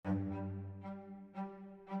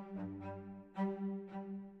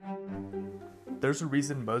There's a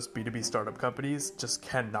reason most B2B startup companies just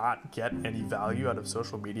cannot get any value out of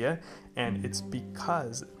social media, and it's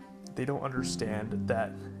because they don't understand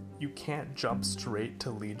that you can't jump straight to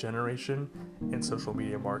lead generation in social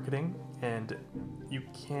media marketing, and you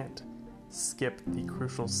can't skip the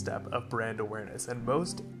crucial step of brand awareness. And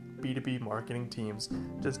most B2B marketing teams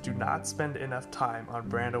just do not spend enough time on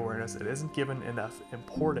brand awareness. It isn't given enough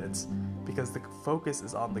importance because the focus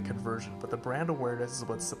is on the conversion. But the brand awareness is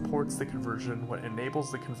what supports the conversion, what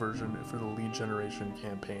enables the conversion for the lead generation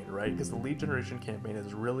campaign, right? Because the lead generation campaign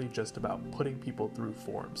is really just about putting people through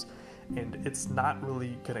forms. And it's not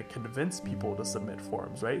really going to convince people to submit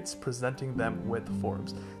forms, right? It's presenting them with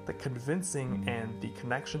forms. The convincing and the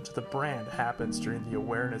connection to the brand happens during the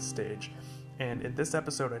awareness stage. And in this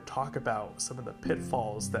episode, I talk about some of the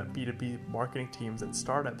pitfalls that B2B marketing teams and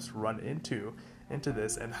startups run into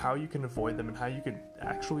this, and how you can avoid them, and how you can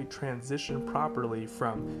actually transition properly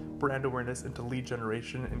from brand awareness into lead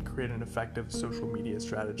generation and create an effective social media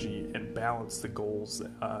strategy and balance the goals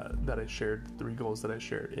that I shared, the 3 goals that I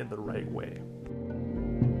shared, in the right way.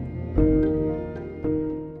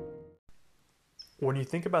 When you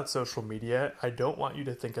think about social media, I don't want you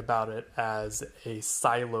to think about it as a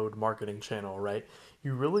siloed marketing channel, right?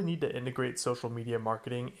 You really need to integrate social media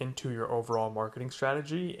marketing into your overall marketing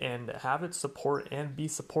strategy and have it support and be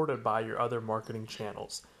supported by your other marketing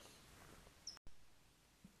channels.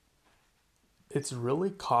 It's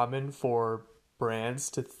really common for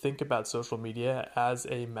brands to think about social media as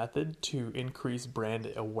a method to increase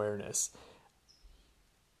brand awareness.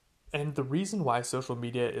 And the reason why social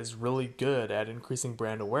media is really good at increasing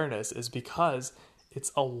brand awareness is because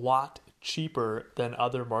it's a lot cheaper than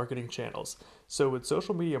other marketing channels. So with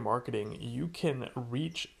social media marketing, you can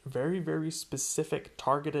reach very, very specific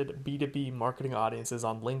targeted B2B marketing audiences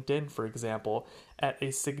on LinkedIn, for example, at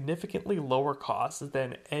a significantly lower cost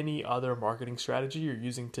than any other marketing strategy you're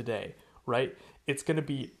using today, right? It's going to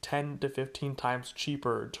be 10 to 15 times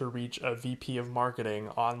cheaper to reach a VP of marketing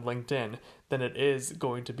on LinkedIn than it is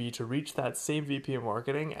going to be to reach that same VP of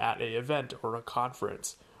marketing at an event or a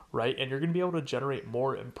conference, right? And you're going to be able to generate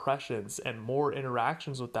more impressions and more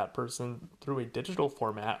interactions with that person through a digital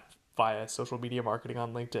format via social media marketing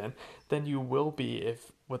on LinkedIn than you will be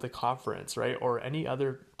if with a conference, right? Or any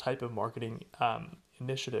other type of marketing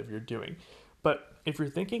initiative you're doing. But if you're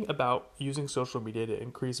thinking about using social media to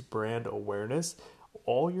increase brand awareness,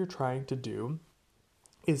 all you're trying to do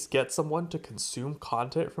is get someone to consume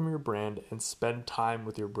content from your brand and spend time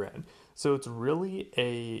with your brand. So it's really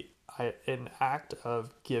an act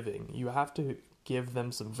of giving. You have to give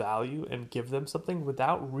them some value and give them something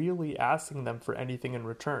without really asking them for anything in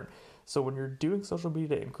return. So when you're doing social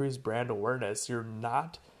media to increase brand awareness, you're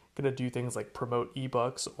not going to do things like promote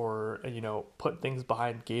ebooks or, put things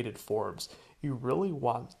behind gated forms. You really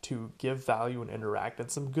want to give value and interact.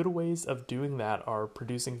 And some good ways of doing that are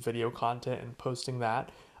producing video content and posting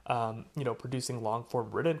that, producing long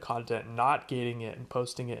form written content, not gating it and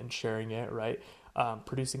posting it and sharing it, right?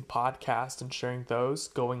 Producing podcasts and sharing those,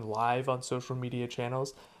 going live on social media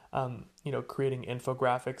channels, creating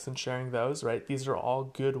infographics and sharing those, right? These are all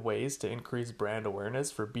good ways to increase brand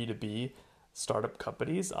awareness for B2B startup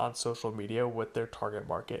companies on social media with their target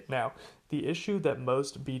market. Now, the issue that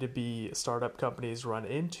most B2B startup companies run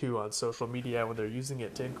into on social media when they're using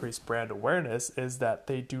it to increase brand awareness is that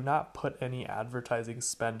they do not put any advertising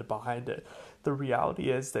spend behind it. The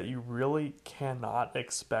reality is that you really cannot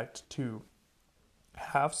expect to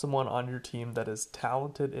have someone on your team that is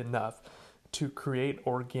talented enough to create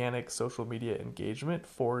organic social media engagement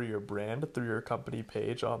for your brand through your company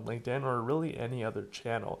page on LinkedIn or really any other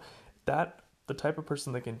channel. The type of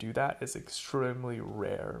person that can do that is extremely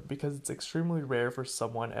rare, because it's extremely rare for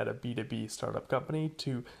someone at a B2B startup company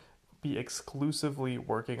to be exclusively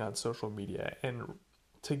working on social media. And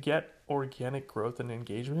to get organic growth and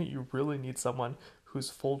engagement, you really need someone whose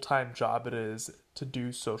full-time job it is to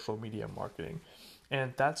do social media marketing.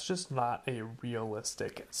 And that's just not a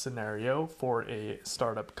realistic scenario for a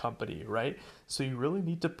startup company, right? So you really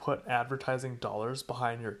need to put advertising dollars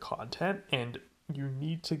behind your content, and you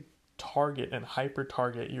need to target and hyper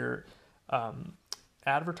target your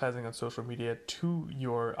advertising on social media to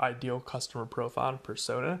your ideal customer profile and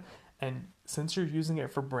persona. And since you're using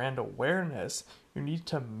it for brand awareness, you need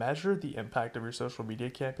to measure the impact of your social media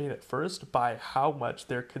campaign at first by how much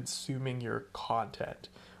they're consuming your content,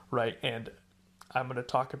 right? And I'm going to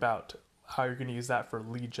talk about how you're going to use that for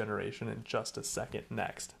lead generation in just a second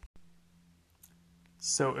next.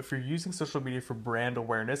 So if you're using social media for brand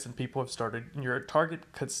awareness and people have started, your target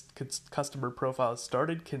customer profile has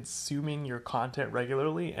started consuming your content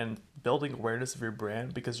regularly and building awareness of your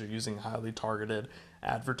brand because you're using highly targeted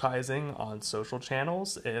advertising on social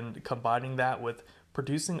channels and combining that with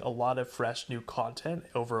producing a lot of fresh new content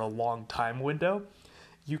over a long time window,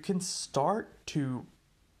 you can start to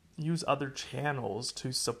use other channels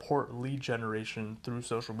to support lead generation through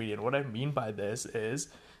social media. And what I mean by this is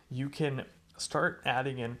you can start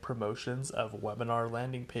adding in promotions of webinar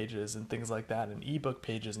landing pages and things like that, and ebook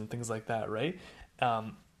pages and things like that, right?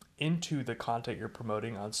 Into the content you're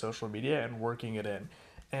promoting on social media and working it in.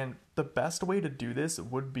 And the best way to do this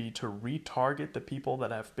would be to retarget the people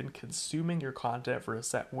that have been consuming your content for a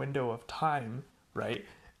set window of time, right?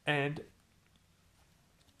 And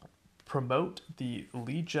promote the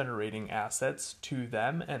lead generating assets to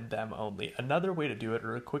them and them only. Another way to do it,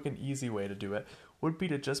 or a quick and easy way to do it, would be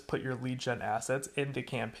to just put your lead gen assets into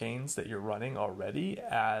campaigns that you're running already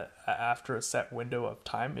after a set window of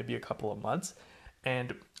time, maybe a couple of months,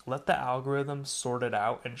 and let the algorithm sort it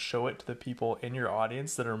out and show it to the people in your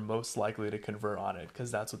audience that are most likely to convert on it,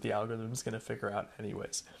 because that's what the algorithm is going to figure out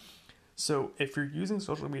anyways. So if you're using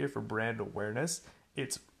social media for brand awareness,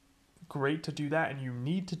 it's great to do that, and you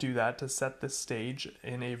need to do that to set the stage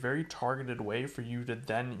in a very targeted way for you to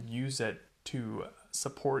then use it to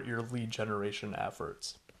support your lead generation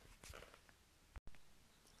efforts.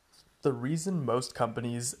 The reason most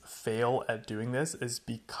companies fail at doing this is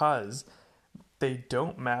because they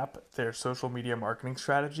don't map their social media marketing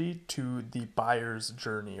strategy to the buyer's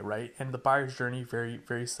journey, right? And the buyer's journey, very,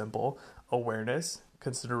 very simple: awareness,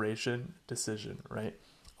 consideration, decision, right?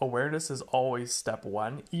 Awareness is always step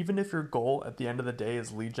one, even if your goal at the end of the day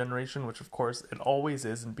is lead generation, which of course it always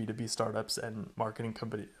is in B2B startups and marketing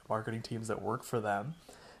teams that work for them.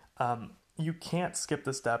 You can't skip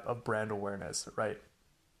the step of brand awareness, right?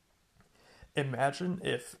 Imagine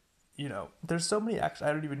if, there's so many, actually,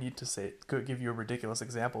 I don't even need to give you a ridiculous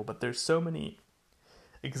example, but there's so many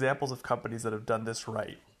examples of companies that have done this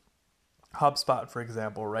right. HubSpot, for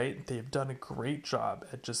example, right? They've done a great job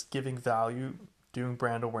at just giving value, doing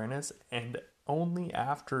brand awareness, and only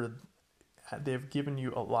after they've given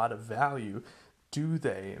you a lot of value do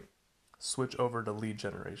they switch over to lead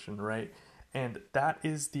generation, right? And that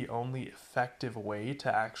is the only effective way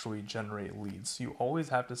to actually generate leads. You always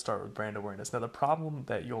have to start with brand awareness. Now, the problem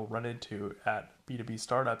that you'll run into at B2B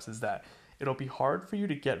startups is that it'll be hard for you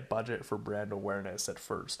to get budget for brand awareness at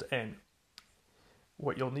first. And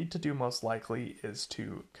what you'll need to do most likely is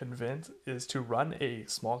to run a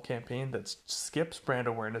small campaign that skips brand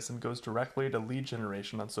awareness and goes directly to lead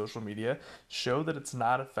generation on social media, show that it's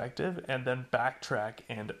not effective, and then backtrack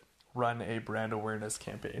and run a brand awareness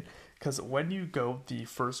campaign. Because when you go the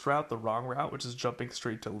first route, the wrong route, which is jumping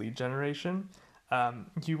straight to lead generation,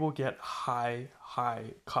 you will get high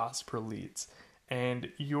cost per leads. And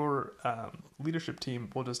your leadership team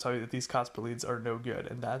will just tell you that these cost per leads are no good.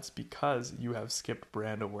 And that's because you have skipped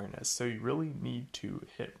brand awareness. So you really need to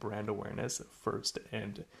hit brand awareness first,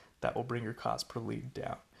 and that will bring your cost per lead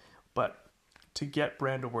down. But to get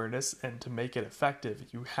brand awareness and to make it effective,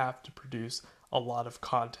 you have to produce a lot of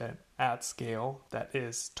content at scale that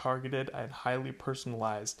is targeted and highly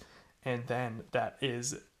personalized, and then that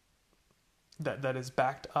is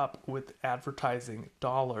backed up with advertising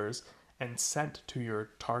dollars and sent to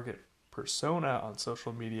your target persona on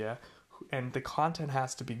social media. And the content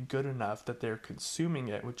has to be good enough that they're consuming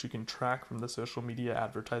it, which you can track from the social media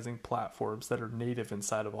advertising platforms that are native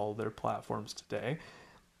inside of all of their platforms today.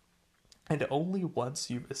 And only once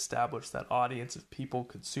you've established that audience of people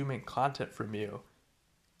consuming content from you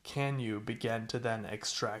can you begin to then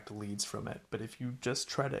extract leads from it. But if you just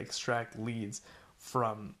try to extract leads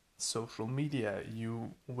from social media,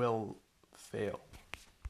 you will fail.